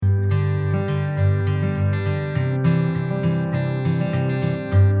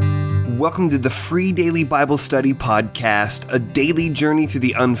Welcome to the Free Daily Bible Study Podcast, a daily journey through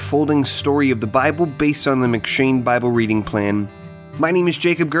the unfolding story of the Bible based on the M'Cheyne Bible reading plan. My name is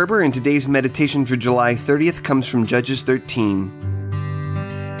Jacob Gerber, and today's meditation for July 30th comes from Judges 13.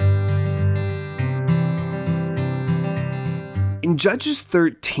 In Judges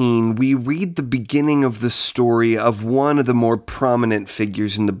 13, we read the beginning of the story of one of the more prominent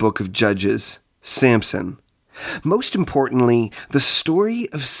figures in the book of Judges, Samson. Most importantly, the story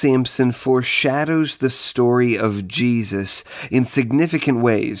of Samson foreshadows the story of Jesus in significant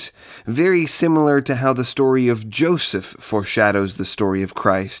ways, very similar to how the story of Joseph foreshadows the story of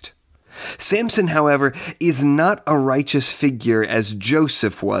Christ. Samson, however, is not a righteous figure as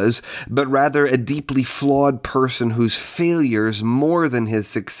Joseph was, but rather a deeply flawed person whose failures, more than his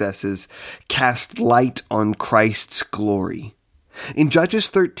successes, cast light on Christ's glory. In Judges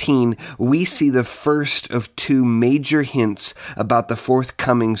 13, we see the first of two major hints about the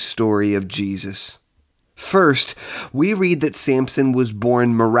forthcoming story of Jesus. First, we read that Samson was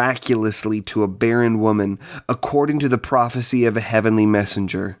born miraculously to a barren woman, according to the prophecy of a heavenly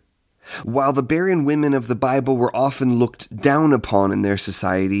messenger. While the barren women of the Bible were often looked down upon in their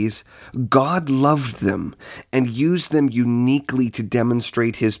societies, God loved them and used them uniquely to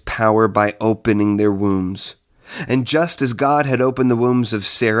demonstrate His power by opening their wombs. And just as God had opened the wombs of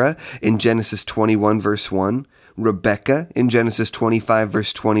Sarah in Genesis 21 verse 1, Rebekah in Genesis 25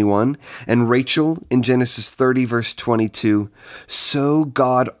 verse 21, and Rachel in Genesis 30 verse 22, so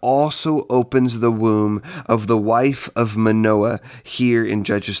God also opens the womb of the wife of Manoah here in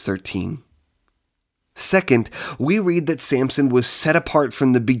Judges 13. Second, we read that Samson was set apart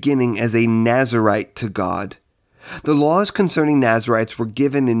from the beginning as a Nazirite to God. The laws concerning Nazirites were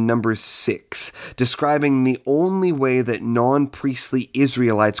given in Numbers 6, describing the only way that non-priestly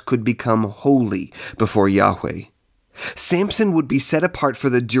Israelites could become holy before Yahweh. Samson would be set apart for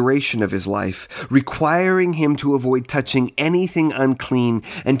the duration of his life, requiring him to avoid touching anything unclean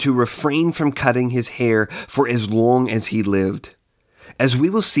and to refrain from cutting his hair for as long as he lived. As we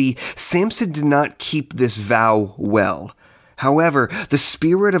will see, Samson did not keep this vow well. However, the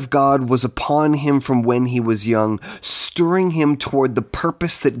Spirit of God was upon him from when he was young, stirring him toward the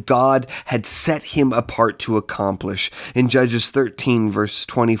purpose that God had set him apart to accomplish in Judges 13, verses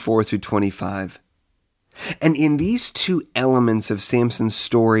 24 through 25. And in these two elements of Samson's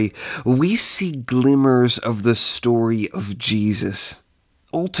story, we see glimmers of the story of Jesus.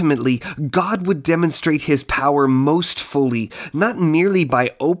 Ultimately, God would demonstrate His power most fully, not merely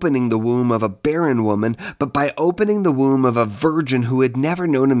by opening the womb of a barren woman, but by opening the womb of a virgin who had never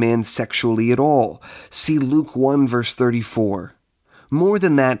known a man sexually at all. See Luke 1 verse 34. More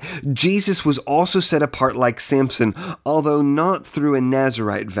than that, Jesus was also set apart like Samson, although not through a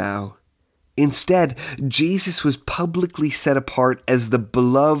Nazirite vow. Instead, Jesus was publicly set apart as the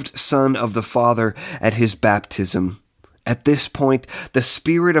beloved Son of the Father at His baptism. At this point, the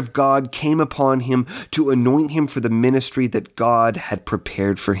Spirit of God came upon him to anoint him for the ministry that God had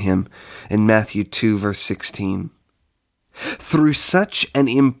prepared for him in Matthew 2, verse 16. Through such an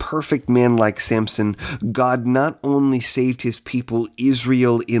imperfect man like Samson, God not only saved His people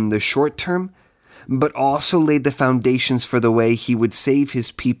Israel in the short term, but also laid the foundations for the way He would save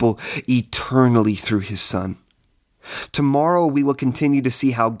His people eternally through His Son. Tomorrow we will continue to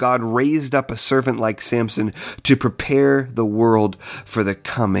see how God raised up a servant like Samson to prepare the world for the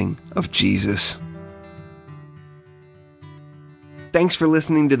coming of Jesus. Thanks for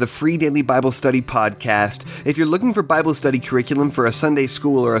listening to the Free Daily Bible Study Podcast. If you're looking for Bible study curriculum for a Sunday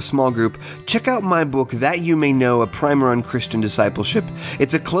school or a small group, check out my book, That You May Know, A Primer on Christian Discipleship.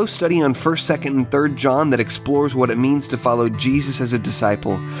 It's a close study on 1st, 2nd, and 3rd John that explores what it means to follow Jesus as a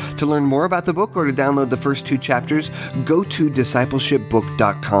disciple. To learn more about the book or to download the first two chapters, go to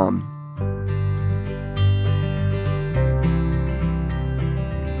discipleshipbook.com.